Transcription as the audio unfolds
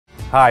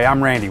Hi,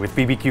 I'm Randy with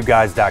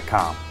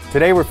BBQGuys.com.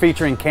 Today we're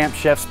featuring Camp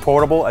Chef's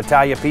portable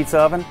Italia pizza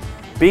oven.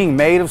 Being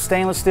made of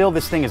stainless steel,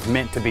 this thing is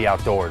meant to be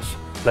outdoors.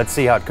 Let's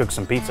see how it cooks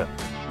some pizza.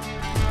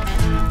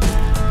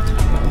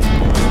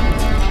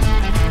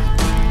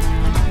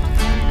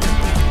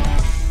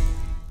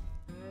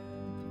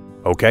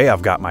 Okay,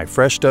 I've got my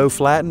fresh dough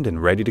flattened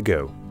and ready to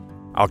go.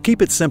 I'll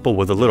keep it simple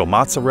with a little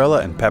mozzarella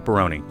and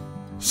pepperoni.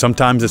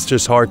 Sometimes it's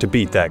just hard to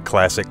beat that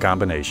classic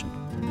combination.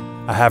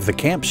 I have the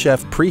Camp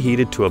Chef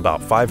preheated to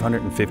about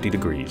 550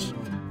 degrees.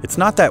 It's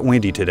not that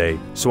windy today,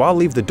 so I'll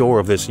leave the door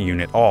of this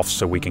unit off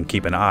so we can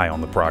keep an eye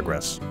on the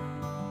progress.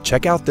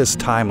 Check out this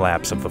time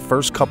lapse of the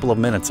first couple of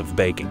minutes of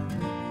baking.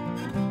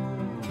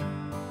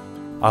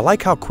 I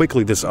like how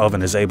quickly this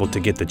oven is able to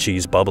get the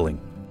cheese bubbling.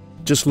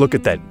 Just look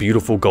at that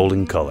beautiful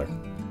golden color.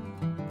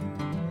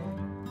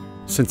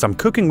 Since I'm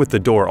cooking with the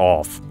door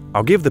off,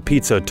 I'll give the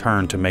pizza a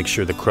turn to make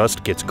sure the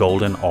crust gets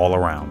golden all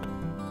around.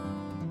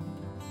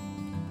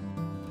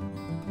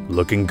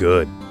 Looking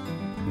good.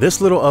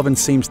 This little oven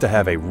seems to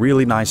have a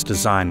really nice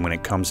design when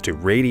it comes to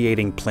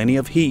radiating plenty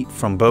of heat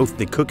from both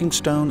the cooking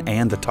stone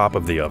and the top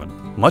of the oven.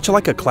 Much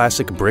like a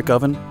classic brick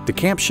oven, the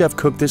Camp Chef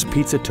cooked this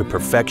pizza to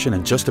perfection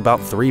in just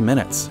about 3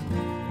 minutes.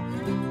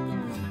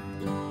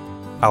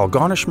 I'll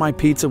garnish my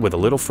pizza with a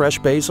little fresh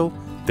basil,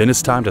 then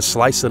it's time to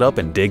slice it up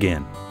and dig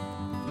in.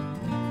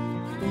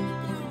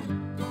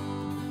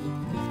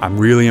 I'm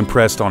really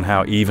impressed on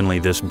how evenly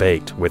this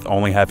baked with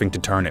only having to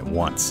turn it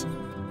once.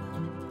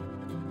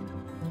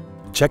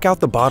 Check out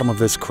the bottom of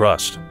this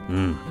crust.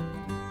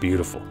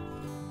 Beautiful.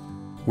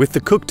 With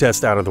the cook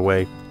test out of the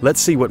way,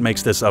 let's see what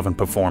makes this oven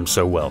perform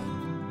so well.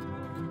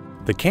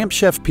 The Camp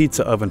Chef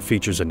pizza oven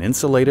features an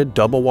insulated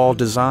double-wall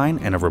design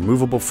and a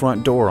removable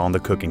front door on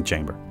the cooking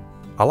chamber.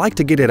 I like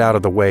to get it out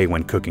of the way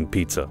when cooking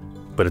pizza,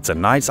 but it's a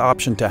nice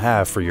option to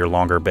have for your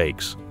longer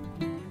bakes.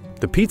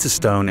 The pizza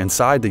stone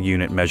inside the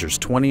unit measures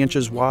 20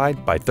 inches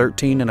wide by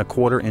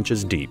 13¼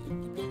 inches deep.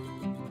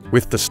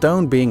 With the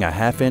stone being a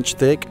 ½ inch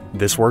thick,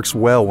 this works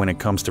well when it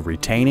comes to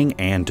retaining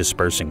and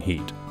dispersing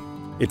heat.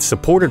 It's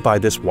supported by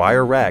this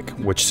wire rack,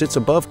 which sits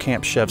above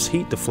Camp Chef's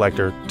heat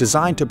deflector,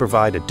 designed to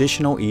provide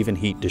additional even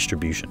heat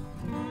distribution.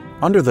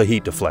 Under the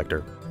heat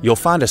deflector, you'll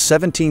find a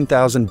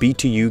 17,000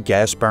 BTU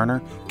gas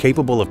burner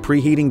capable of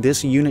preheating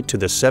this unit to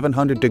the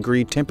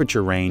 700-degree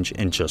temperature range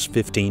in just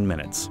 15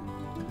 minutes.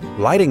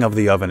 Lighting of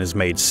the oven is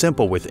made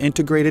simple with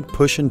integrated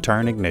push and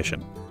turn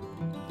ignition.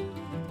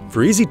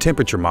 For easy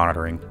temperature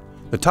monitoring,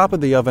 the top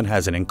of the oven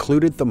has an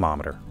included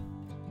thermometer.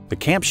 The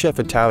Camp Chef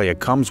Italia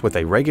comes with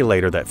a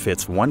regulator that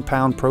fits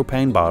 1-pound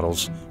propane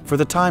bottles for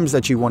the times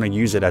that you want to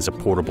use it as a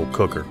portable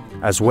cooker,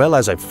 as well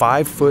as a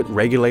 5-foot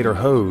regulator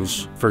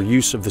hose for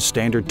use of the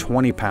standard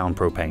 20-pound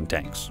propane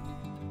tanks.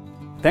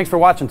 Thanks for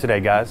watching today,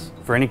 guys.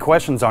 For any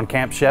questions on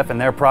Camp Chef and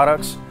their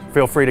products,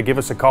 feel free to give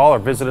us a call or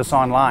visit us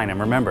online.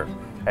 And remember,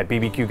 at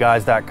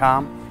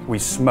BBQGuys.com, we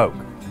smoke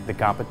the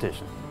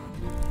competition.